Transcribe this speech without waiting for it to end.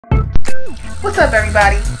What's up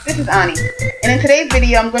everybody, this is Ani, and in today's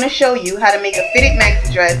video I'm going to show you how to make a fitted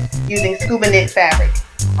maxi dress using scuba knit fabric.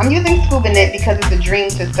 I'm using scuba knit because it's a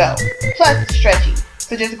dream to sew, plus it's stretchy.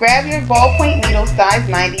 So just grab your ballpoint needle size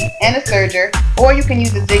 90 and a serger, or you can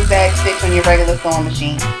use a zigzag stitch on your regular sewing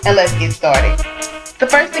machine, and let's get started. The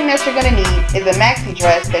first thing that you're going to need is a maxi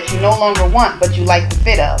dress that you no longer want but you like the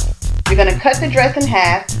fit of. You're going to cut the dress in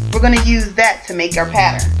half. We're going to use that to make our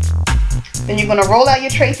pattern. Then you're going to roll out your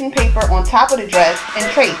tracing paper on top of the dress and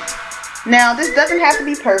trace. Now this doesn't have to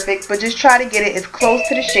be perfect, but just try to get it as close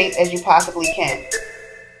to the shape as you possibly can.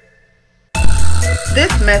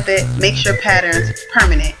 This method makes your patterns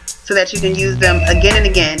permanent so that you can use them again and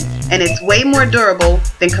again, and it's way more durable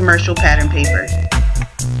than commercial pattern paper.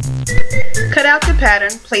 Cut out your pattern,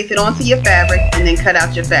 place it onto your fabric, and then cut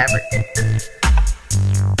out your fabric.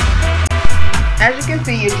 As you can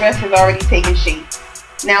see, your dress has already taken shape.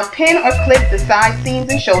 Now pin or clip the side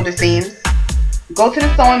seams and shoulder seams. Go to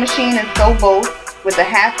the sewing machine and sew both with a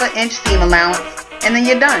 1/2 inch seam allowance, and then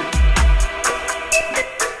you're done.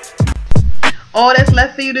 All that's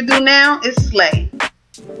left for you to do now is slay.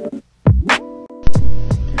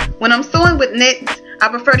 When I'm sewing with knits, I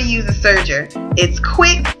prefer to use a serger. It's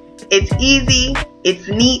quick, it's easy, it's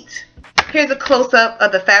neat. Here's a close-up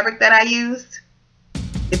of the fabric that I used.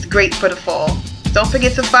 It's great for the fall. Don't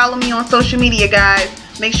forget to follow me on social media, guys.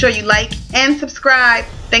 Make sure you like and subscribe.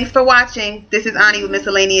 Thanks for watching. This is Ani with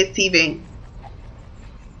Miscellaneous TV.